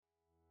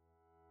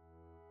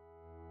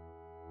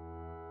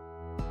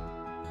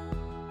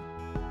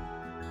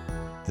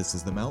This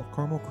is the Mount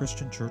Carmel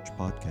Christian Church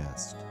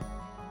podcast.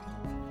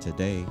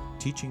 Today,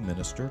 teaching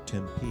minister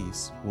Tim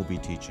Peace will be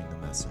teaching the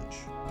message.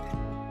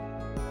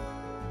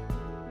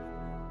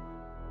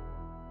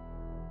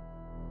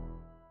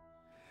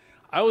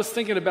 I was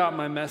thinking about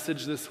my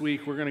message this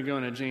week. We're going to go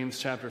into James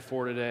chapter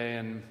 4 today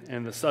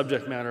and the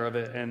subject matter of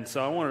it. And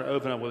so I wanted to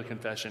open up with a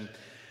confession.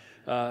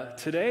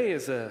 Today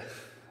is a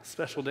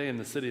special day in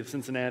the city of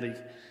Cincinnati.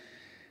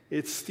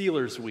 It's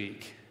Steelers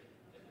week.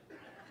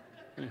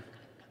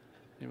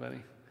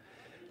 Anybody?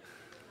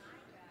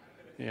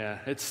 Yeah,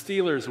 it's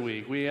Steelers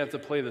week. We have to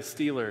play the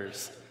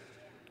Steelers.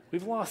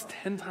 We've lost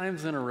 10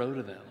 times in a row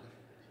to them.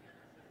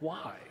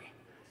 Why?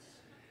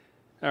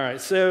 All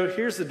right, so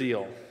here's the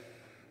deal.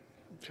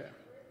 Okay.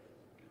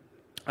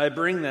 I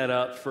bring that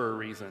up for a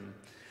reason.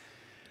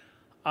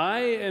 I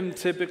am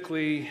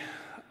typically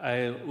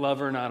a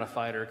lover, not a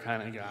fighter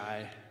kind of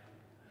guy.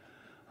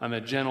 I'm a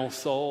gentle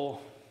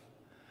soul,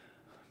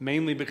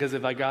 mainly because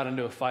if I got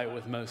into a fight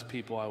with most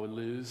people, I would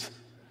lose.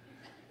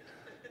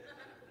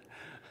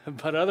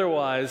 But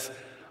otherwise,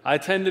 I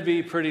tend to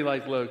be pretty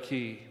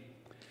low-key.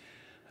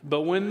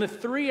 But when the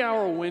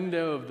 3-hour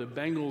window of the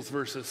Bengals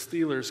versus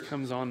Steelers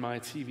comes on my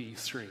TV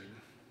screen,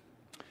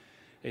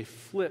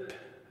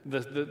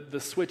 the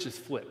switch is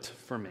flipped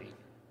for me.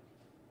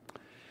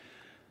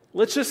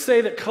 Let's just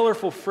say that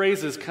colorful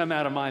phrases come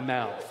out of my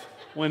mouth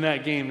when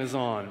that game is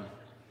on.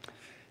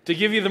 To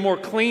give you the more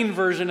clean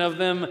version of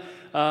them,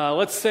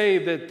 let's say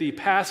that the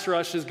pass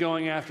rush is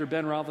going after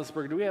Ben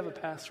Roethlisberger. Do we have a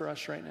pass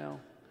rush right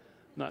now?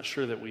 I'm not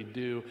sure that we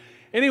do.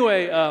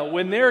 Anyway,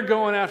 when they're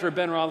going after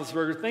Ben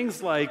Roethlisberger,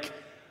 things like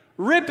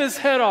rip his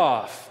head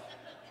off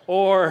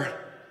or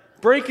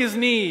break his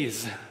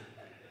knees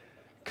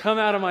come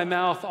out of my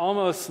mouth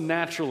almost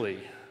naturally,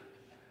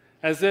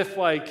 as if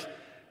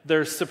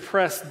they're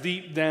suppressed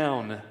deep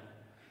down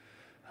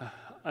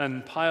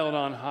and piled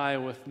on high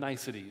with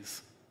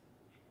niceties.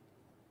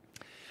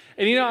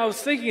 And I was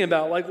thinking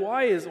about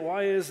why is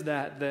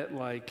that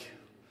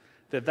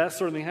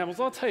sort of thing happens?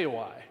 Well, I'll tell you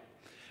why.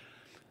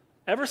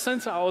 Ever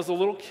since I was a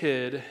little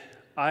kid,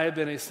 I have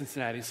been a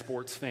Cincinnati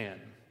sports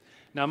fan.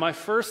 Now, my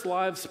first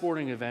live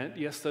sporting event,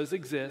 yes, those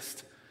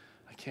exist.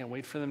 I can't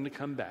wait for them to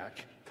come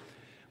back.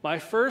 My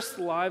first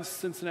live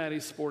Cincinnati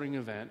sporting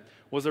event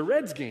was a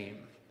Reds game.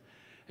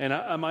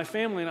 And my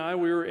family and I,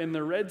 we were in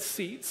the red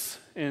seats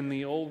in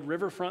the old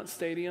Riverfront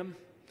Stadium.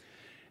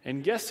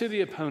 And guess who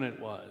the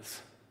opponent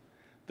was?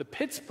 The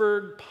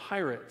Pittsburgh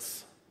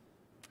Pirates.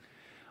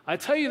 I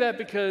tell you that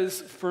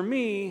because, for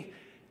me,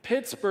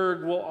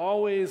 Pittsburgh will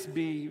always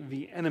be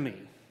the enemy,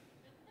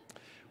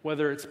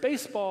 whether it's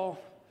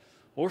baseball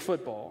or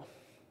football.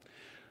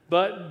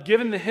 But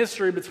given the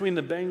history between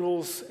the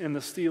Bengals and the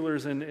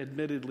Steelers, and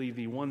admittedly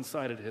the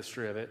one-sided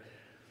history of it,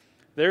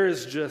 there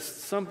is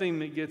just something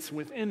that gets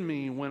within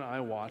me when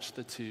I watch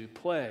the two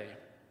play.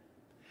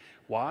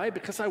 Why?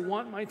 Because I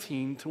want my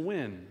team to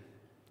win.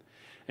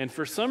 And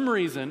for some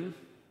reason,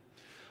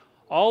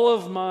 all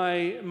of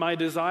my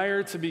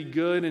desire to be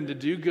good and to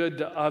do good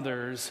to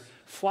others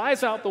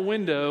flies out the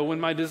window when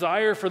my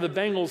desire for the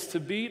Bengals to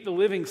beat the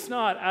living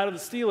snot out of the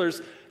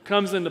Steelers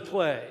comes into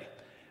play.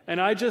 And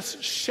I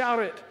just shout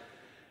it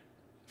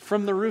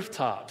from the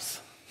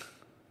rooftops.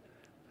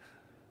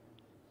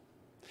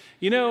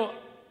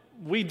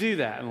 We do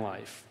that in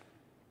life.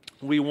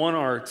 We want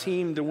our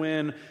team to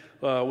win.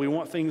 We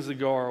want things to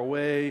go our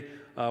way.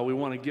 We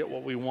want to get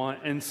what we want.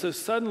 And so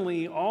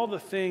suddenly all the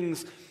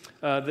things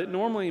that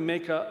normally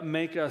make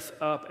us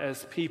up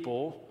as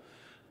people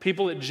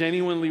that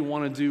genuinely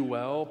want to do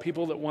well,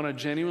 people that want to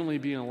genuinely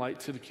be a light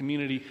to the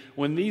community,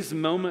 when these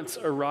moments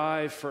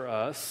arrive for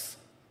us,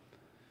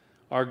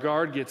 our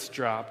guard gets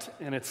dropped,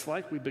 and it's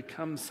like we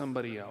become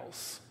somebody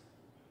else.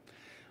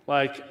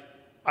 I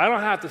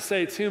don't have to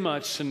say too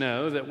much to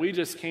know that we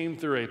just came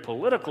through a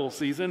political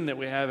season that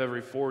we have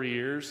every 4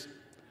 years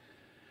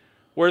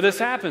where this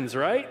happens,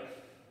 right?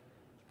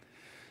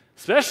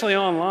 Especially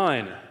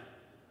online.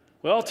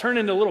 We all turn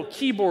into little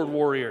keyboard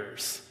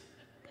warriors.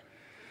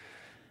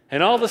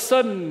 And all of a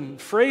sudden,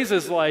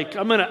 phrases like,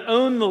 I'm going to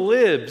own the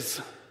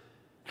libs,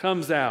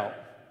 comes out.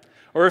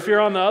 Or if you're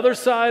on the other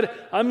side,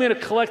 I'm going to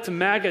collect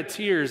MAGA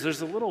tears.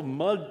 There's a little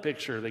mug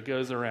picture that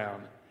goes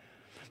around.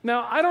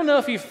 Now, I don't know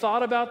if you've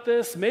thought about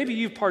this. Maybe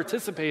you've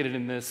participated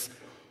in this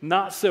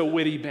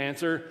not-so-witty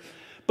banter.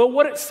 But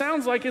what it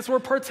sounds like is we're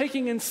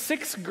partaking in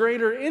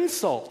sixth-grader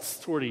insults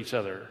toward each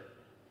other.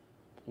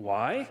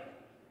 Why?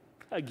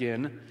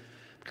 Again,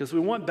 because we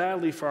want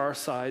badly for our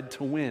side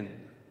to win.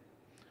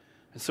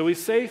 And so we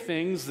say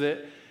things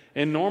that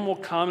in normal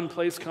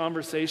commonplace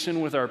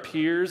conversation with our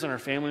peers and our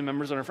family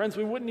members and our friends,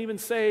 we wouldn't even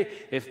say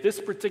if this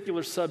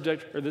particular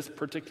subject or this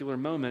particular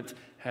moment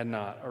had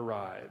not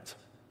arrived.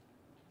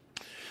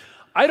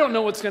 I don't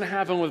know what's going to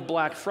happen with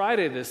Black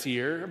Friday this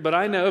year, but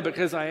I know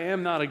because I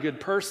am not a good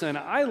person,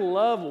 I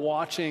love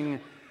watching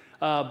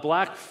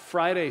Black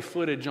Friday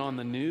footage on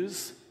the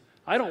news.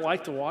 I don't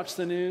like to watch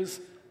the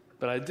news,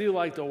 but I do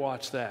like to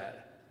watch that.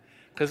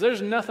 Because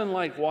there's nothing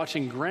like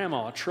watching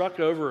grandma truck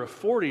over a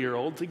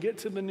 40-year-old to get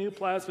to the new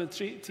plasma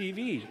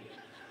TV.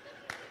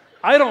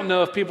 I don't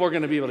know if people are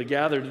going to be able to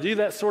gather to do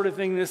that sort of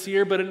thing this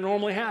year, but it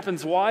normally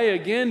happens. Why?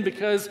 Again,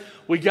 because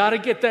we got to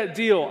get that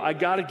deal. I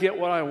got to get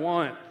what I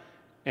want.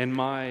 And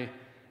my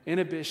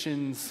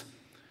inhibitions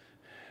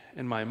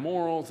and my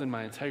morals and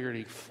my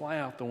integrity fly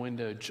out the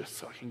window just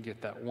so I can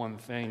get that one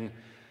thing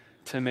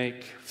to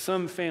make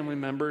some family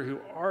member who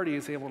already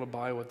is able to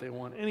buy what they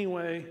want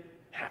anyway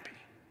happy.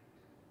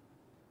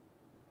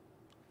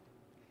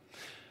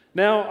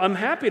 Now, I'm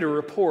happy to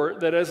report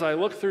that as I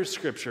look through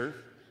Scripture,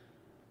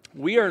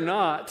 we are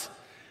not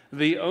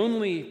the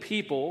only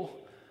people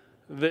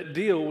that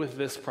deal with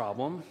this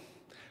problem,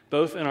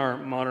 both in our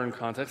modern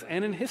context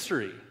and in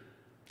history.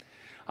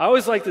 I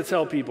always like to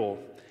tell people,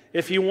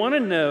 if you want to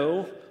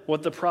know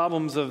what the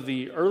problems of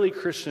the early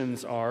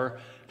Christians are,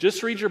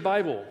 just read your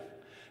Bible.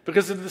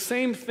 Because of the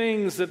same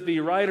things that the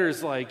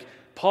writers like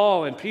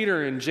Paul and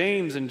Peter and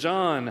James and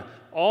John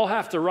all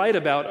have to write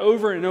about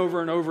over and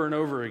over and over and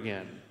over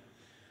again.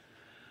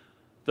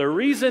 The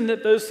reason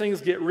that those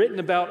things get written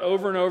about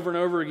over and over and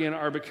over again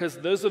are because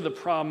those are the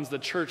problems the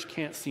church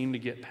can't seem to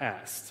get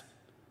past.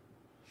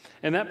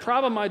 And that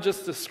problem I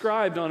just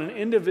described on an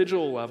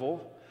individual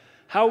level,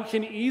 how it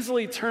can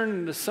easily turn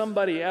into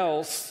somebody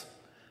else,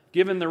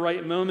 given the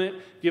right moment,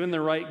 given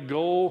the right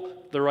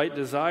goal, the right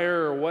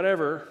desire, or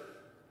whatever.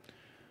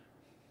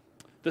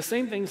 The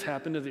same things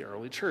happened to the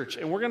early church.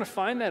 And we're going to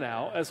find that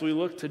out as we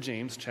look to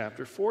James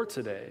chapter 4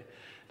 today.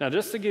 Now,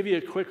 just to give you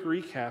a quick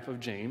recap of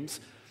James,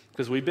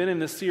 because we've been in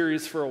this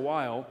series for a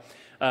while,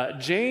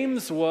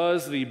 James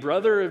was the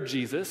brother of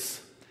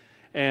Jesus,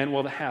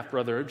 the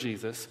half-brother of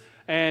Jesus,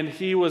 and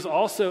he was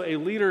also a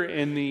leader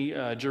in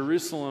the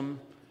Jerusalem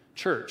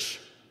church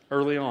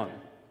early on.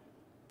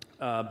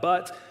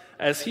 But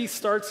as he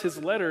starts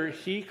his letter,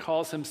 he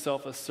calls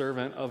himself a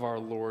servant of our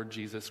Lord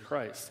Jesus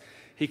Christ.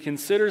 He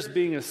considers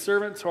being a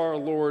servant to our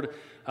Lord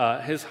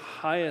his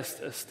highest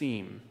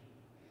esteem,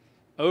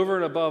 over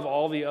and above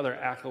all the other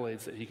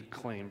accolades that he could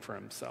claim for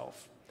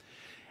himself.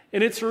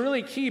 And it's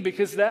really key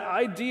because that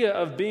idea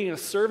of being a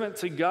servant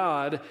to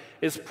God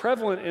is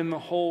prevalent in the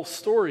whole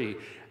story,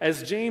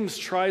 as James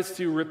tries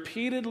to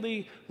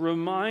repeatedly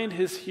remind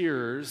his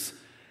hearers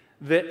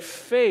that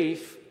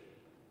faith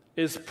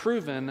is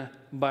proven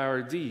by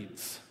our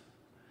deeds.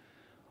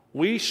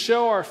 We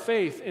show our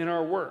faith in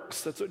our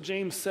works. That's what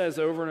James says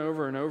over and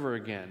over and over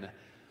again.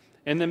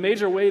 And the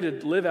major way to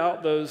live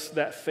out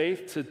that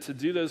faith, to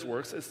do those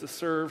works, is to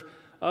serve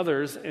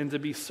others and to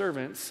be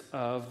servants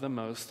of the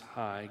Most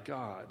High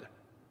God.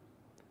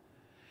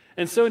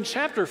 And so in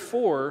chapter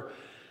 4,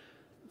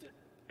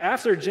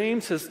 after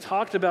James has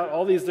talked about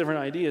all these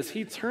different ideas,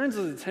 he turns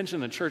his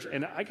attention to the church,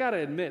 and I got to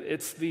admit,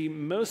 it's the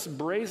most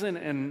brazen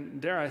and,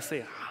 dare I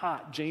say,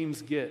 hot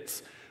James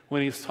gets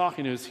when he's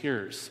talking to his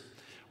hearers.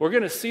 We're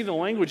going to see the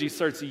language he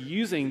starts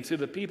using to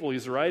the people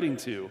he's writing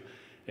to.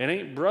 It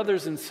ain't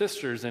brothers and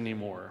sisters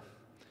anymore.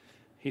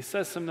 He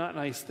says some not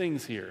nice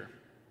things here.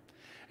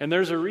 And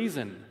there's a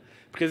reason,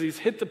 because he's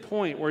hit the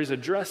point where he's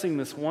addressing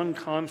this one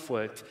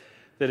conflict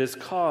that is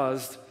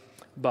caused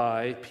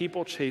by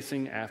people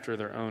chasing after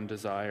their own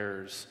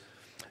desires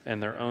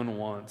and their own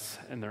wants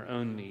and their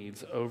own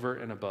needs over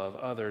and above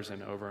others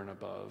and over and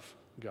above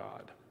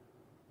God.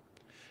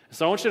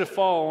 So I want you to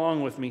follow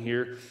along with me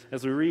here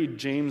as we read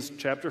James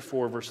chapter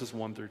 4, verses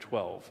 1 through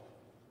 12.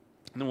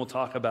 And then we'll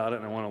talk about it,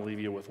 and I want to leave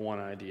you with one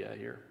idea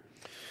here.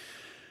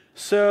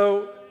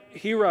 So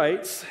he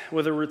writes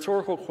with a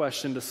rhetorical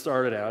question to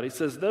start it out. He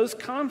says, "Those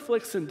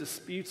conflicts and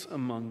disputes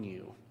among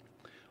you,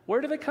 where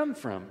do they come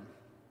from?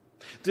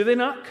 Do they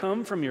not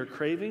come from your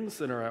cravings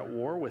that are at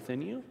war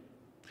within you?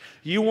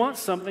 You want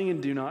something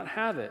and do not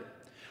have it,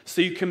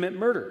 so you commit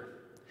murder.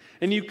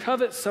 And you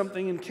covet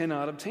something and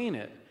cannot obtain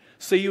it,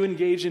 so you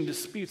engage in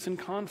disputes and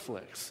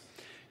conflicts.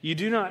 You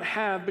do not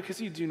have because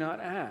you do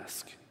not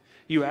ask.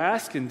 You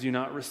ask and do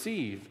not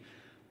receive,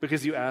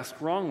 because you ask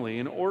wrongly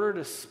in order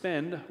to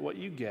spend what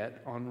you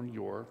get on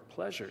your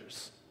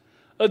pleasures.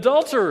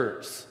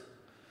 Adulterers,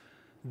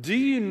 do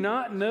you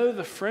not know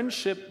that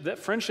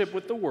friendship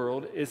with the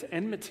world is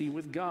enmity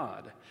with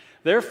God?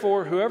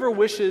 Therefore, whoever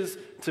wishes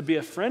to be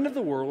a friend of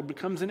the world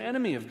becomes an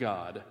enemy of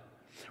God.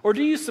 Or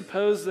do you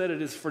suppose that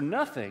it is for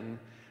nothing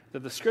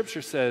that the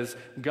Scripture says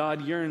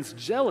God yearns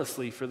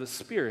jealously for the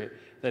Spirit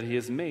that He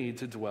has made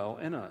to dwell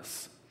in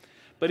us?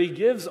 But He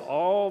gives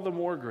all the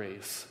more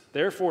grace.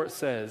 Therefore it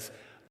says,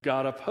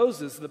 God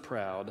opposes the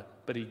proud,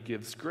 but He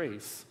gives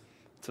grace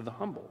to the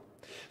humble.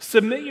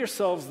 Submit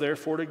yourselves,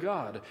 therefore, to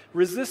God.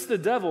 Resist the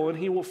devil, and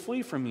he will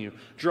flee from you.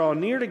 Draw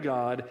near to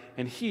God,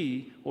 and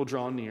He will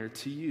draw near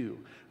to you.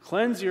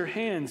 Cleanse your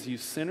hands, you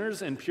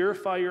sinners, and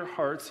purify your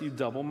hearts, you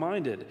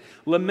double-minded.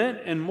 Lament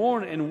and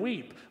mourn and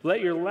weep.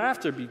 Let your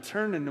laughter be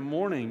turned into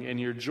mourning, and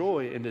your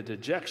joy into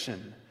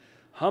dejection.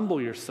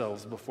 Humble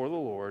yourselves before the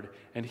Lord,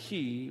 and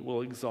He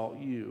will exalt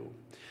you.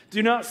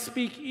 Do not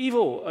speak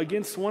evil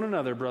against one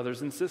another,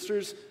 brothers and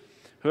sisters.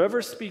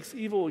 Whoever speaks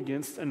evil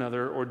against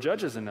another or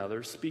judges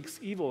another speaks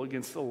evil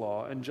against the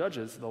law and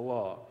judges the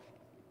law.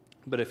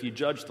 But if you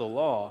judge the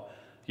law,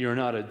 you are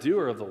not a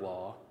doer of the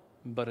law,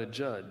 but a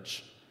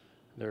judge.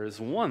 There is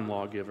one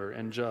lawgiver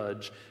and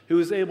judge who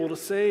is able to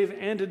save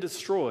and to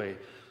destroy.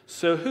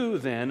 So who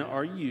then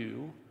are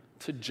you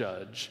to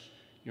judge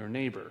your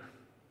neighbor?"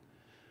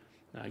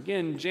 Now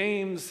again,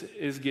 James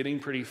is getting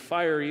pretty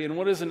fiery in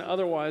what is an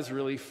otherwise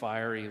really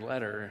fiery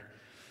letter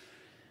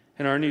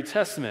in our New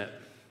Testament.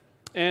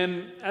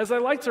 And as I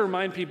like to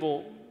remind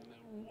people,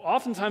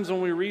 oftentimes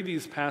when we read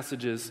these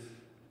passages,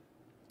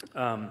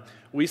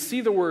 we see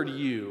the word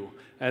 "you"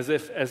 as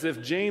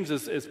if James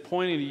is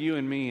pointing to you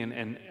and me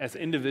and as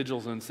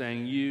individuals and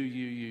saying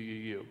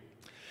you.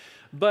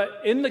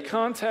 But in the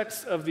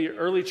context of the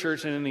early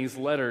church and in these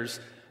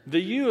letters,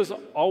 the "you" is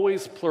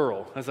always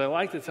plural. As I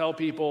like to tell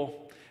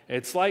people,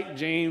 it's like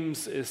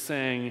James is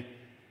saying,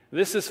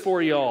 this is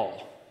for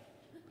y'all.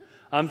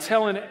 I'm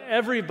telling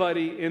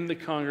everybody in the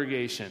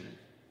congregation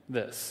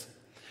this.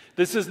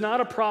 This is not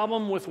a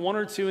problem with one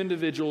or two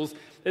individuals.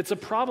 It's a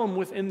problem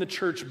within the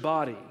church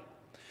body.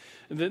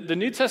 The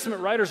New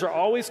Testament writers are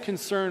always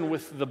concerned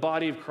with the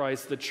body of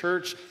Christ, the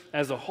church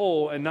as a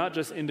whole, and not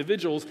just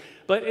individuals.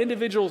 But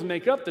individuals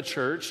make up the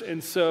church,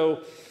 and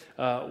so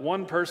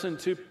one person,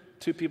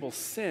 two people's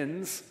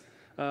sins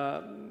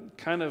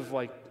kind of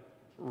like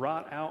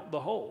rot out the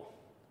whole.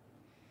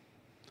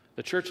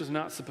 The church is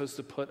not supposed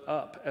to put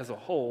up as a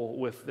whole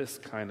with this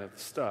kind of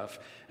stuff.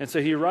 And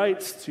so he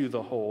writes to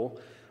the whole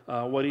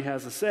what he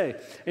has to say.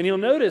 And you'll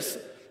notice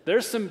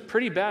there's some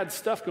pretty bad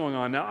stuff going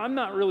on. Now, I'm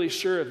not really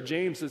sure if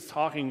James is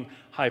talking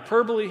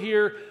hyperbole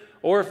here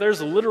or if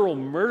there's a literal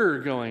murder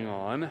going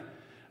on.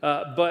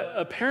 But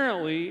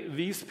apparently,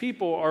 these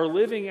people are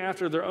living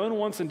after their own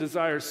wants and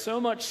desires,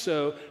 so much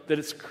so that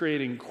it's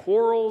creating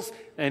quarrels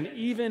and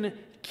even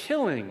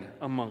killing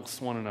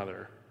amongst one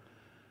another.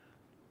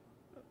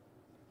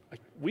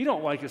 We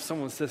don't like if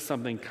someone says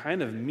something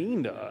kind of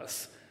mean to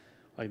us.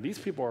 Like, these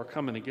people are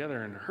coming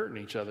together and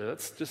hurting each other.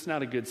 That's just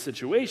not a good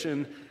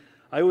situation.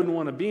 I wouldn't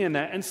want to be in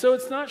that. And so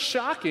it's not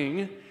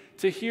shocking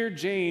to hear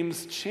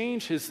James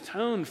change his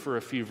tone for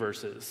a few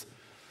verses.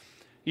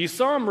 You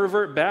saw him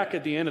revert back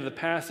at the end of the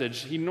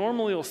passage. He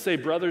normally will say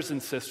brothers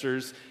and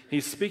sisters.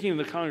 He's speaking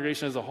to the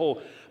congregation as a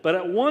whole. But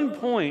at one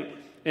point,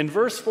 in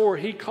verse 4,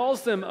 he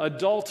calls them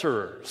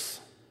adulterers.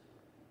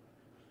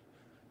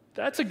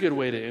 That's a good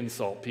way to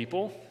insult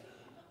people.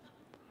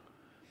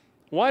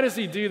 Why does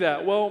he do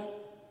that? Well,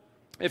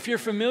 if you're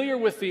familiar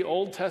with the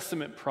Old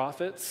Testament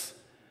prophets,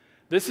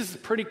 this is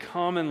pretty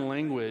common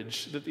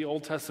language that the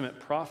Old Testament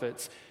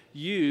prophets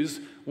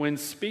use when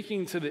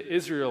speaking to the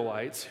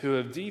Israelites who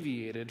have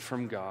deviated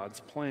from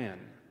God's plan.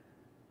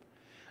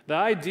 The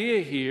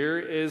idea here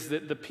is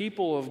that the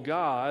people of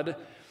God,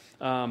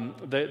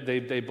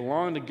 they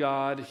belong to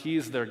God.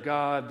 He's their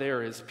God. They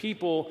are his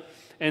people.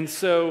 And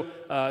so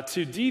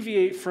to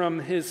deviate from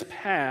his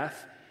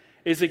path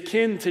is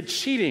akin to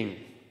cheating.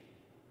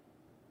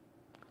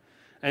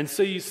 And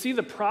so you see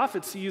the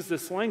prophets use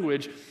this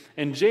language,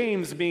 and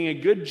James, being a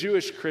good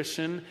Jewish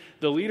Christian,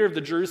 the leader of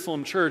the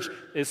Jerusalem church,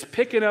 is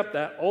picking up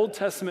that Old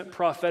Testament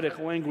prophetic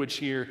language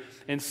here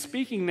and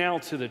speaking now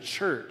to the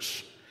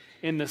church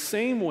in the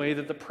same way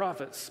that the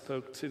prophets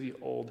spoke to the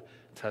Old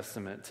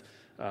Testament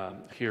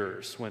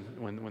hearers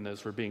when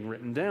those were being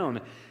written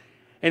down.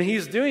 And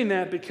he's doing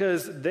that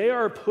because they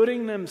are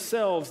putting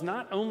themselves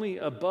not only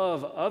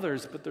above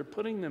others, but they're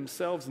putting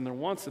themselves and their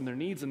wants and their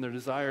needs and their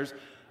desires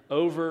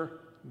over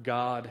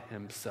God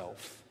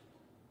himself.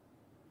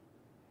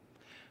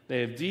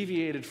 They have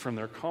deviated from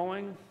their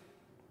calling,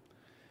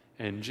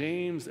 and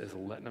James is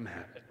letting them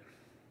have it.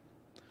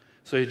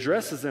 So he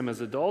addresses them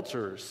as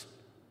adulterers,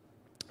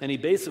 and he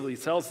basically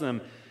tells them,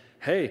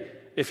 hey,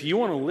 if you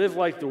want to live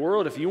like the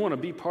world, if you want to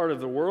be part of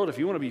the world, if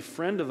you want to be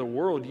friend of the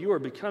world, you are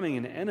becoming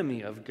an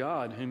enemy of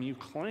God whom you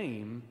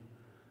claim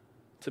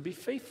to be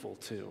faithful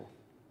to.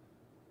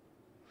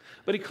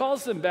 But he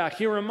calls them back.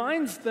 He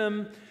reminds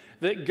them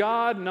that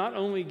God not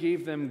only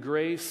gave them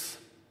grace,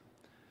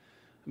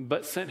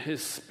 but sent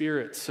his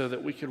Spirit so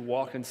that we could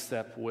walk in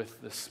step with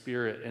the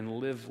Spirit and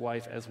live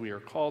life as we are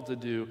called to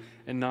do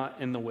and not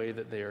in the way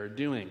that they are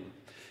doing.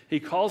 He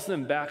calls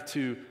them back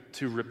to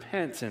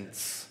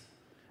repentance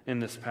in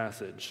this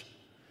passage.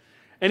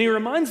 And he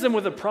reminds them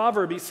with a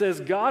proverb. He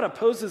says, God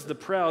opposes the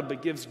proud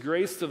but gives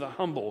grace to the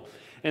humble.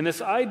 And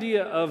this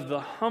idea of the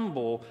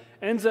humble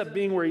ends up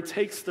being where he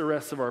takes the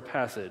rest of our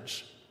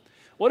passage.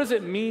 What does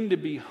it mean to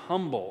be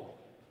humble?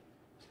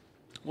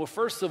 Well,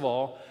 first of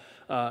all,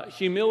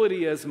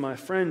 humility, as my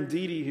friend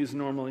Dee Dee, who's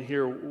normally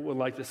here, would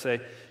like to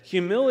say,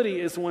 humility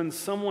is when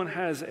someone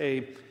has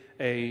a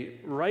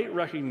right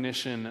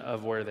recognition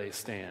of where they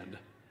stand.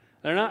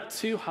 They're not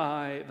too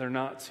high, they're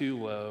not too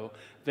low.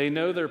 They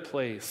know their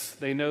place,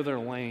 they know their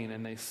lane,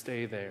 and they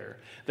stay there.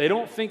 They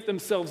don't think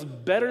themselves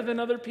better than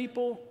other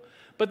people,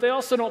 but they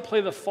also don't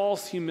play the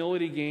false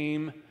humility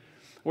game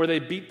where they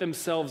beat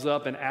themselves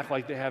up and act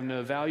like they have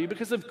no value,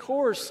 because of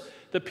course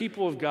the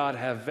people of God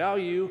have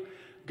value.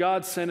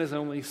 God sent his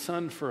only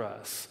Son for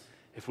us.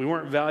 If we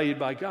weren't valued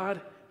by God,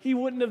 he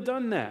wouldn't have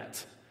done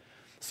that.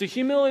 So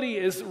humility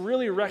is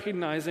really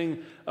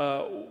recognizing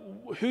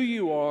who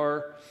you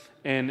are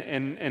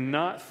and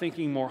not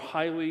thinking more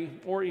highly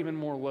or even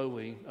more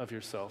lowly of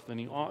yourself than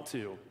you ought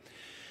to.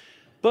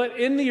 But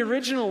in the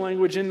original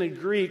language, in the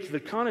Greek, the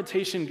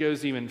connotation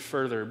goes even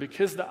further,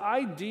 because the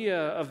idea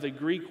of the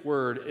Greek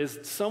word is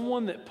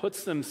someone that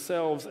puts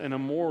themselves in a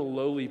more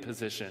lowly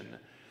position.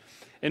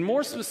 And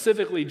more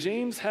specifically,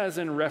 James has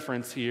in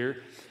reference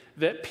here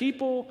that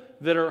people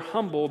that are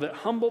humble, that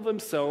humble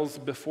themselves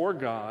before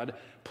God,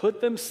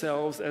 put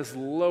themselves as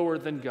lower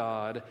than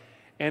God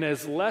and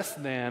as less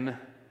than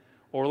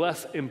or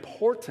less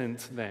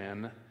important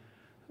than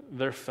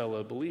their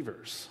fellow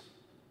believers.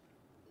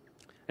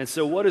 And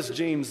so what does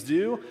James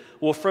do?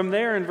 Well, from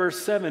there in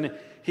verse 7,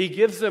 he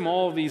gives them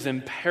all of these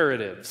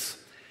imperatives.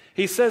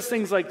 He says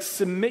things like,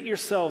 submit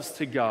yourselves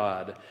to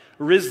God,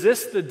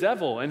 resist the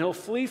devil, and he'll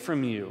flee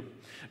from you.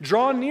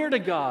 Draw near to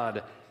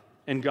God,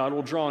 and God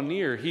will draw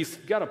near. He's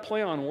got a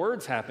play on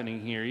words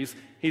happening here.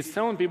 He's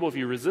telling people, if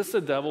you resist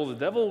the devil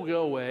will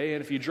go away,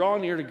 and if you draw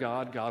near to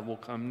God, God will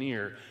come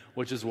near,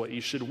 which is what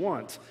you should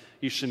want.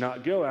 You should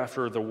not go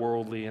after the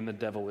worldly and the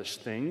devilish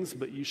things,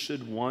 but you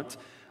should want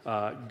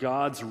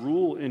God's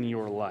rule in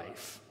your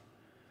life.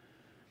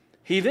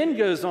 He then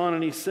goes on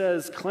and he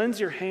says, cleanse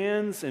your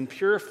hands and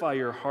purify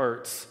your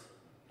hearts.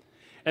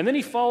 And then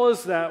he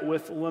follows that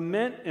with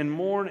lament and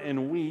mourn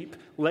and weep.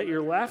 Let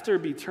your laughter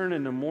be turned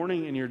into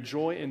mourning and your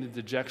joy into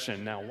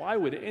dejection. Now, why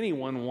would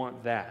anyone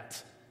want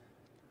that?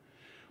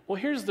 Well,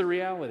 here's the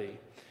reality.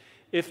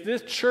 If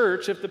this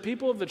church, if the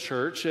people of the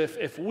church,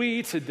 if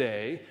we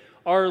today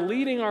are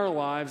leading our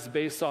lives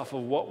based off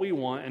of what we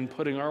want and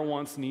putting our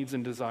wants, needs,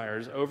 and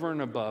desires over and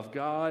above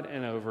God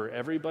and over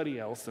everybody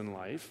else in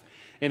life,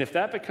 and if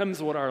that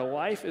becomes what our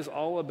life is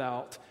all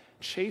about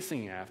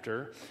chasing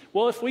after,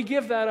 well, if we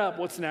give that up,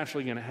 what's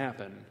naturally going to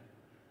happen?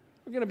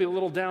 We're going to be a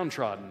little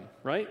downtrodden,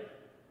 right?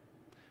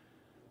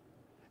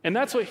 And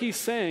that's what he's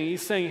saying.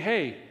 He's saying,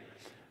 hey,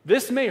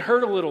 this may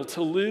hurt a little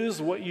to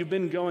lose what you've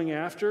been going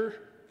after.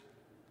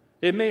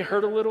 It may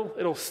hurt a little.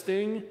 It'll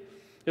sting.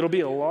 It'll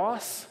be a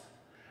loss.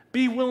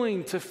 Be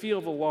willing to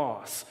feel the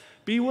loss.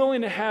 Be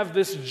willing to have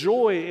this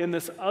joy in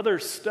this other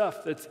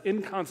stuff that's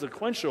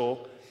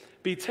inconsequential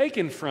be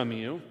taken from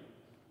you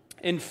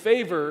in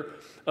favor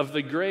of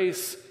the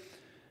grace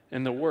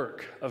and the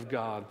work of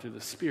God through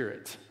the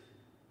Spirit.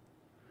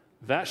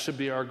 That should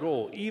be our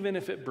goal, even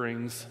if it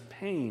brings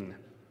pain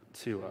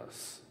to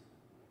us.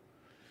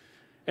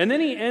 And then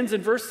he ends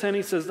in verse 10,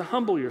 he says, to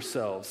humble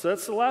yourselves. So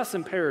that's the last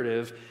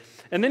imperative.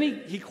 And then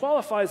he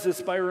qualifies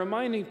this by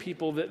reminding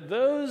people that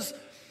those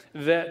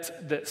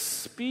that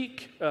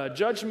speak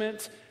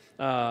judgment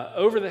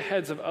over the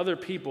heads of other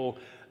people,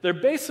 they're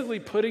basically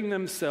putting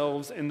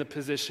themselves in the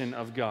position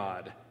of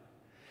God.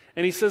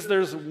 And he says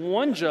there's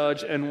one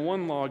judge and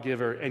one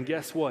lawgiver, and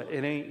guess what?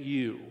 It ain't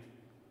you.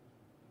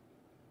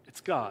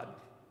 It's God.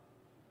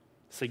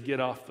 So get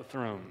off the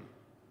throne.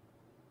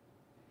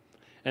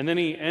 And then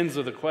he ends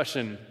with a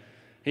question.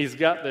 He's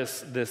got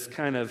this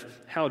kind of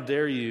how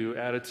dare you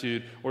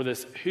attitude, or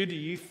this who do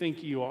you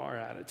think you are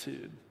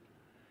attitude.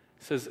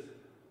 He says,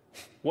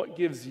 what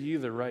gives you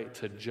the right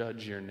to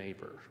judge your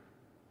neighbor?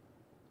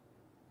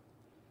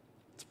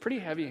 It's pretty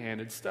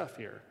heavy-handed stuff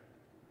here.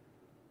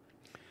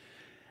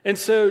 And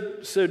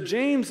so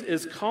James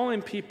is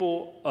calling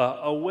people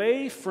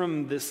away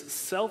from this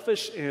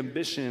selfish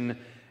ambition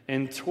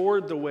and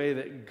toward the way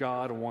that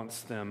God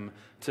wants them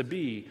to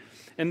be.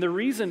 And the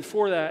reason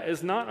for that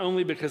is not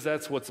only because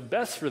that's what's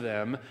best for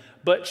them,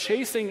 but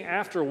chasing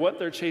after what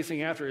they're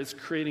chasing after is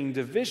creating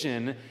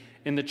division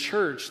in the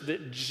church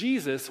that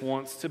Jesus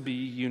wants to be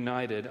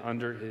united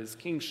under his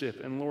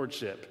kingship and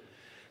lordship.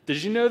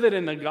 Did you know that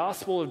in the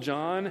Gospel of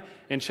John,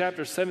 in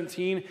chapter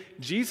 17,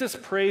 Jesus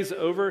prays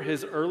over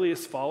his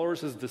earliest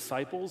followers, his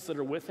disciples that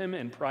are with him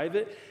in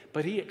private,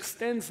 but he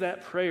extends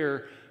that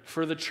prayer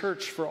for the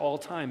church for all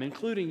time,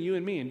 including you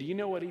and me. And do you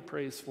know what he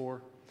prays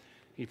for?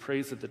 He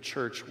prays that the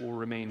church will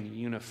remain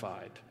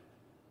unified.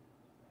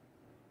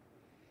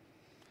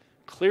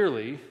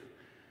 Clearly,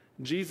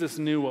 Jesus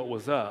knew what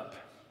was up.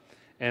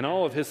 And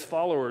all of his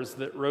followers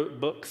that wrote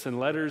books and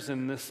letters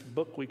in this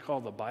book we call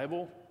the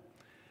Bible,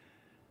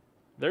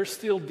 they're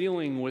still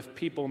dealing with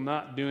people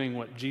not doing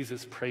what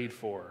Jesus prayed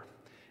for.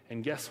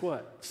 And guess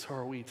what? So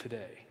are we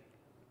today.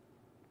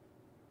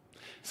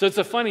 So it's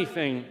a funny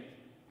thing.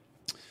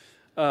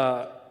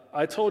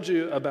 I told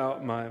you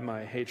about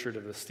my hatred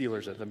of the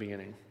Steelers at the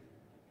beginning.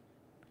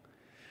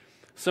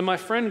 So my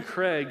friend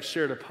Craig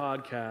shared a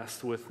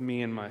podcast with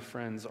me and my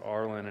friends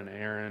Arlen and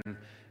Aaron,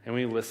 and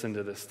we listened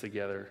to this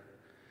together.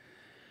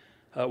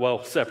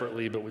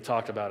 Separately, but we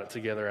talked about it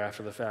together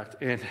after the fact.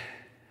 And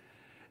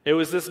it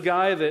was this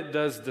guy that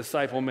does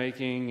disciple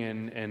making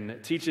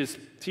and teaches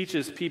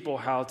people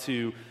how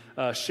to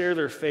share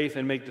their faith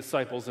and make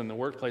disciples in the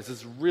workplace.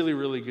 It's really,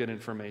 really good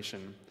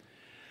information.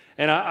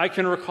 And I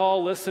can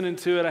recall listening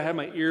to it. I had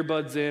my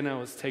earbuds in. I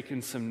was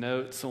taking some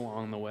notes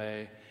along the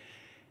way.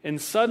 And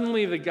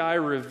suddenly the guy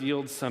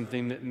revealed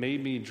something that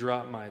made me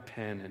drop my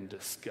pen in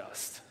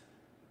disgust.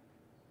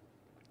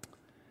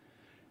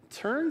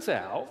 Turns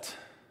out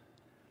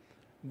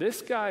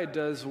this guy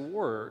does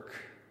work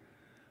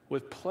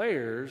with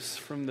players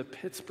from the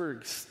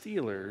Pittsburgh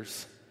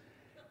Steelers,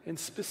 and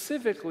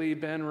specifically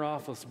Ben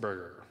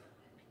Roethlisberger.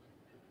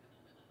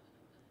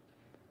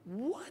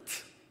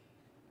 What?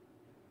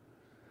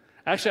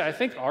 Actually, I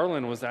think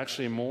Arlen was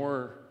actually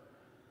more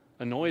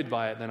annoyed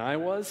by it than I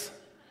was,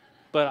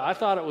 but I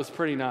thought it was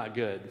pretty not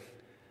good.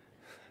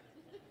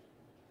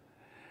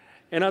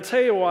 And I'll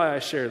tell you why I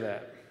share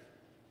that.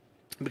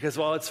 Because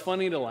while it's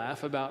funny to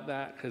laugh about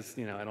that, because,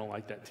 I don't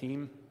like that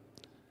team,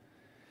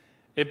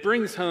 it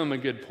brings home a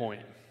good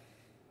point.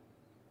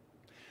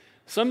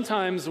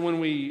 Sometimes when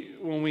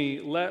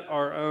we let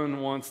our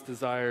own wants,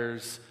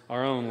 desires,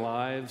 our own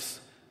lives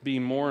be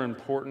more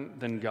important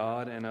than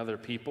God and other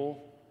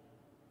people,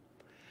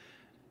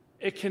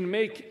 it can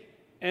make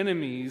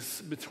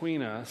enemies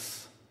between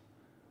us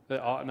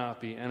that ought not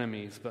be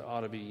enemies, but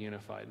ought to be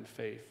unified in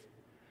faith.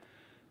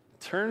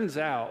 Turns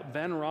out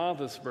Ben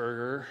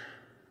Roethlisberger,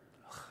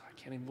 I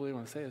can't even believe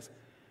when I say this,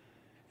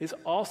 is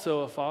also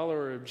a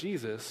follower of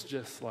Jesus,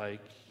 just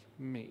like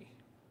me.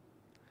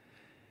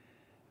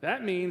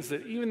 That means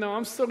that even though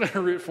I'm still going to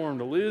root for him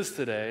to lose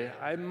today,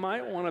 I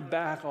might want to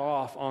back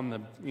off on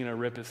the,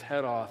 rip his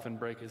head off and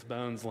break his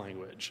bones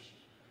language.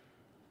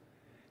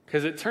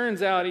 Because it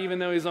turns out, even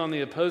though he's on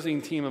the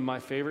opposing team of my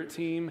favorite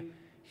team,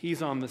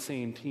 he's on the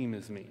same team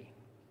as me.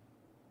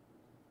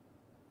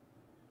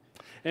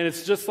 And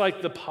it's just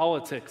like the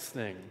politics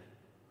thing.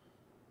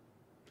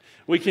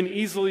 We can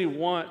easily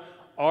want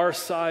our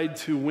side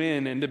to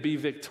win and to be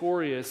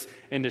victorious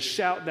and to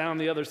shout down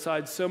the other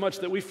side so much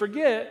that we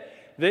forget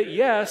that,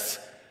 yes,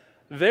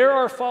 there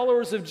are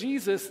followers of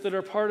Jesus that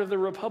are part of the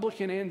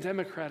Republican and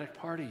Democratic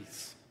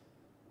parties.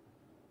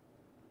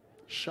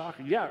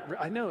 Shocking. Yeah,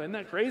 I know, isn't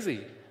that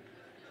crazy?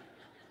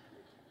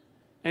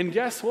 And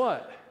guess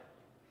what?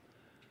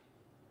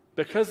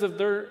 Because of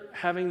their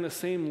having the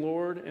same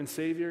Lord and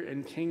Savior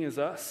and King as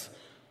us,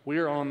 we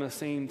are on the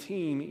same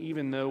team,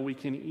 even though we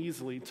can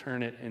easily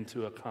turn it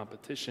into a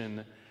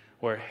competition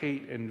where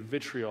hate and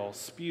vitriol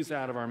spews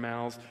out of our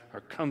mouths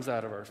or comes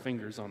out of our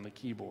fingers on the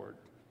keyboard.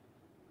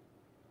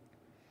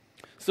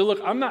 So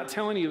look, I'm not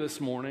telling you this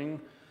morning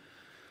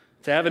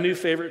to have a new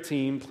favorite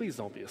team. Please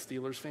don't be a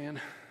Steelers fan.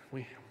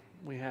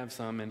 We have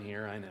some in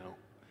here, I know.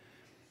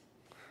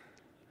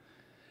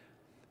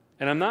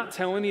 And I'm not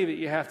telling you that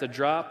you have to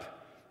drop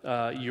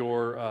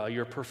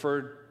your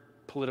preferred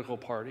political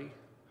party,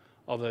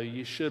 although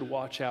you should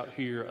watch out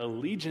who your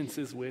allegiance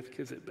is with,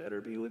 because it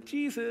better be with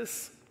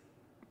Jesus.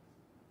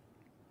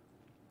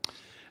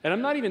 And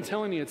I'm not even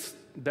telling you it's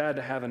bad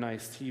to have a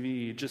nice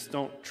TV. Just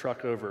don't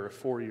truck over a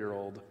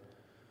 4-year-old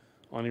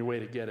on your way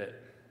to get it.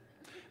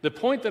 The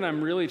point that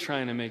I'm really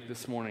trying to make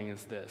this morning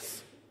is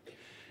this.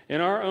 In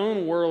our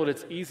own world,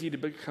 it's easy to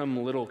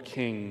become little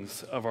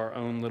kings of our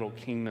own little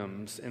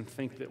kingdoms and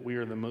think that we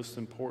are the most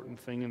important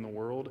thing in the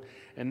world.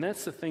 And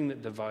that's the thing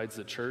that divides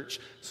the church.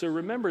 So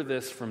remember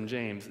this from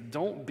James.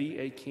 Don't be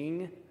a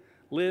king.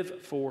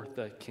 Live for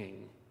the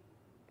king.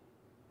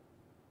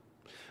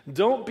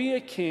 Don't be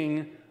a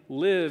king.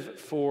 Live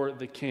for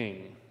the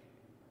king.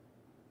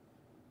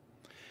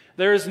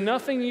 There is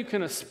nothing you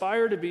can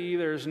aspire to be.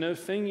 There is no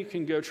thing you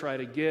can go try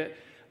to get.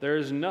 There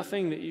is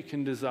nothing that you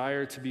can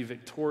desire to be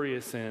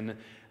victorious in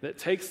that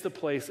takes the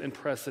place and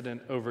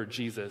precedent over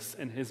Jesus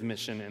and his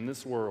mission in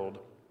this world.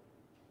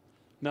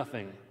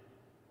 Nothing.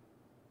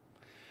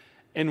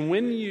 And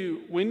when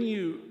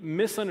you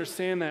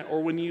misunderstand that,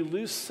 or when you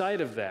lose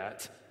sight of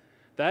that,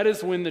 that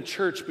is when the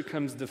church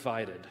becomes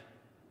divided.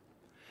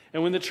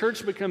 And when the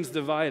church becomes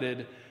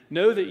divided,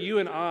 know that you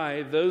and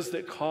I, those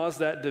that cause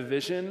that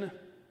division,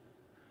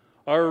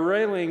 are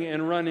railing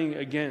and running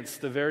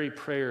against the very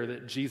prayer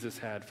that Jesus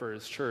had for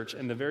his church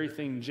and the very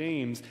thing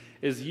James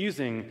is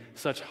using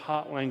such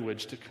hot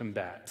language to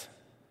combat.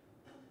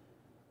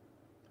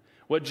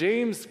 What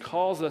James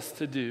calls us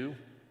to do,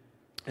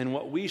 and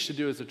what we should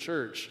do as a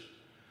church,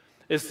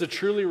 is to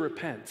truly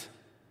repent,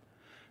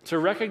 to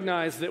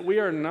recognize that we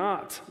are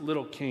not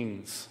little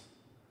kings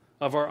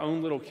of our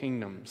own little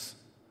kingdoms,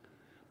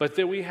 but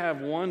that we have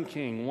one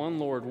King, one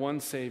Lord, one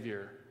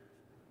Savior,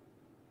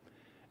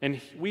 and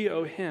we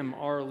owe him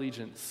our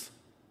allegiance.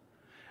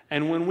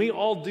 And when we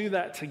all do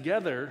that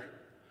together,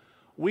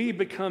 we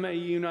become a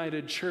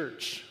united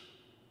church.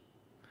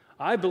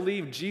 I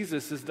believe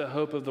Jesus is the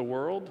hope of the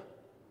world,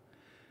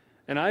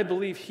 and I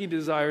believe he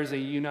desires a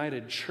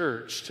united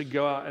church to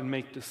go out and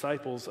make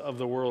disciples of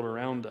the world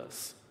around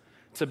us,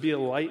 to be a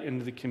light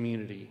into the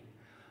community,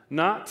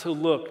 not to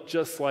look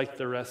just like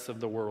the rest of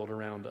the world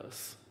around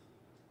us.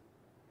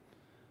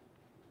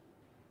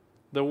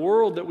 The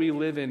world that we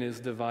live in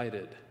is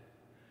divided.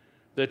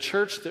 The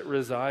church that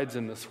resides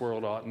in this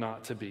world ought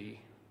not to be.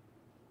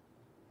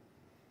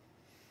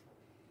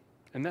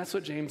 And that's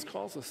what James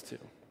calls us to.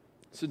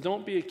 So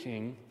don't be a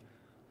king,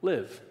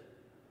 live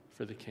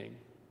for the king.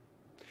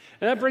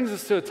 And that brings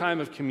us to a time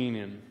of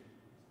communion.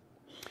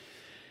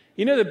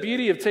 You know, the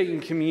beauty of taking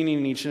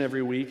communion each and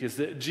every week is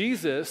that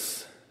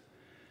Jesus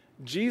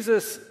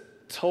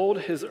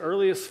told his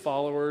earliest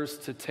followers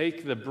to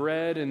take the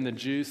bread and the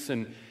juice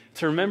and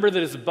to remember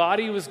that his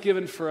body was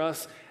given for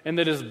us and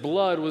that his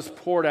blood was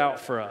poured out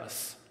for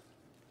us.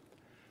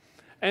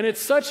 And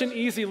it's such an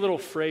easy little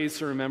phrase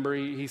to remember.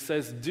 He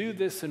says, do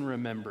this in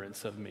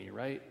remembrance of me,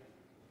 right?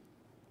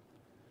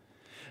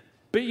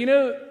 But you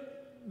know,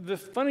 the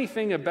funny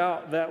thing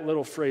about that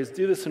little phrase,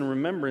 do this in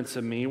remembrance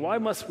of me, why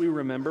must we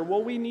remember?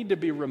 Well, we need to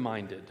be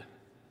reminded.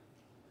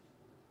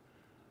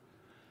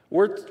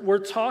 We're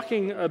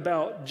talking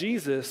about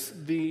Jesus,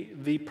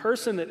 the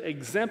person that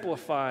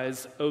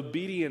exemplifies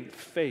obedient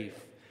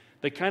faith,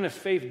 the kind of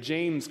faith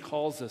James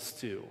calls us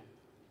to.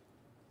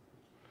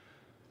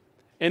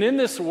 And in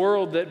this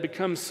world that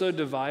becomes so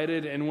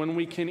divided, and when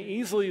we can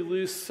easily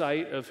lose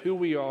sight of who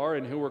we are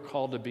and who we're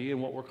called to be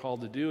and what we're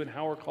called to do and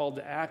how we're called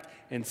to act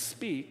and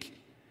speak,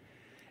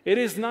 it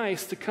is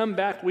nice to come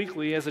back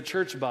weekly as a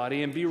church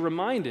body and be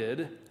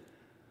reminded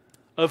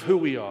of who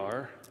we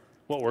are,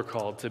 what we're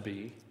called to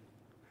be,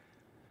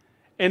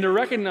 and to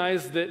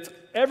recognize that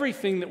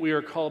everything that we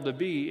are called to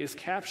be is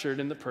captured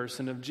in the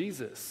person of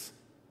Jesus.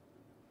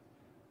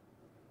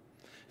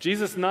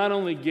 Jesus not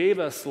only gave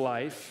us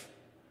life,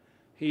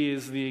 he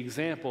is the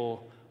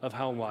example of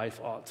how life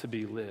ought to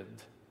be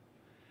lived.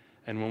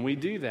 And when we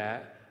do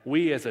that,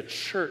 we as a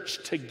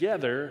church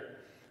together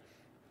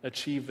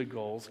achieve the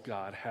goals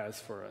God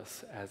has for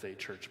us as a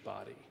church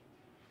body.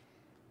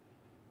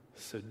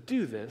 So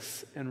do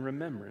this in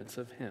remembrance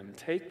of him.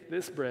 Take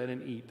this bread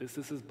and eat. This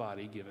is his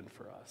body given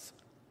for us.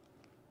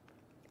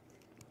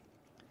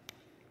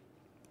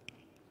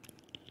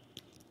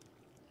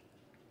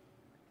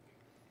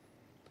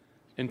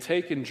 And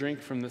take and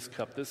drink from this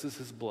cup. This is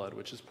his blood,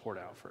 which is poured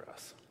out for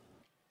us.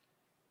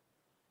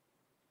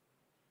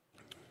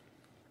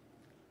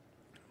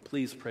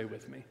 Please pray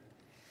with me.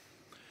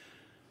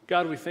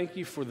 God, we thank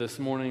you for this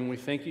morning. We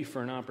thank you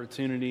for an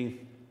opportunity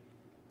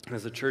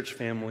as a church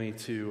family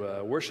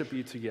to worship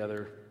you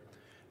together.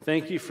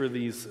 Thank you for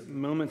these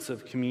moments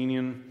of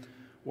communion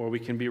where we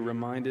can be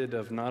reminded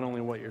of not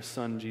only what your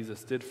son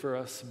Jesus did for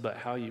us, but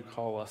how you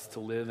call us to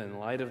live in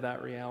light of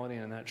that reality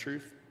and that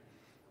truth.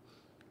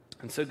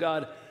 And so,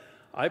 God,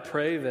 I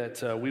pray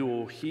that we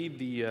will heed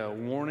the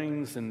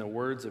warnings and the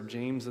words of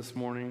James this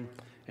morning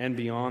and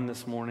beyond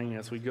this morning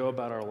as we go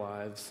about our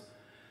lives,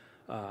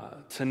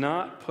 to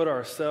not put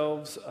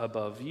ourselves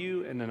above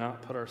you and to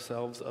not put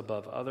ourselves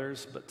above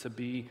others, but to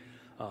be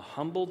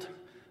humbled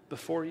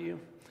before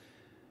you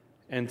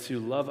and to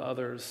love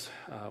others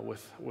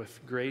with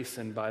grace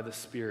and by the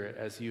Spirit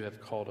as you have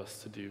called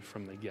us to do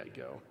from the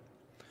get-go.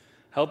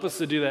 Help us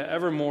to do that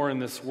ever more in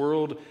this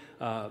world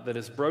that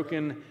is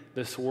broken,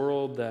 this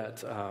world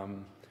that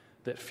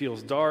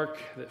feels dark,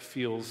 that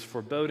feels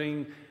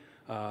foreboding,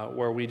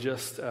 where we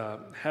just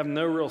have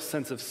no real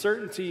sense of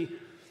certainty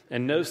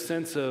and no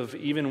sense of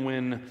even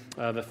when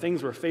the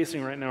things we're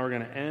facing right now are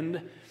going to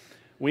end.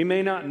 We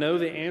may not know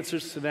the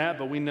answers to that,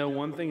 but we know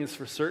one thing is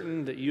for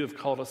certain, that you have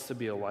called us to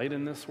be a light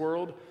in this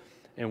world,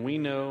 and we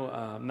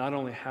know not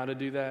only how to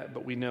do that,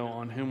 but we know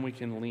on whom we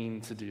can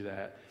lean to do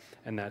that,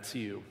 and that's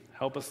you.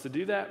 Help us to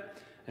do that,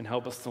 and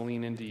help us to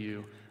lean into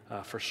you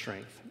for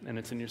strength. And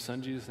it's in your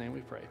Son, Jesus' name,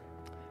 we pray.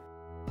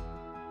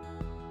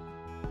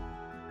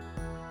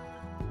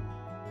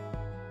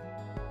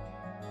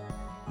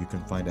 You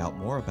can find out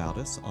more about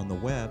us on the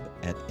web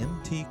at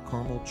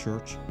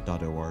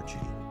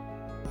mtcarmelchurch.org.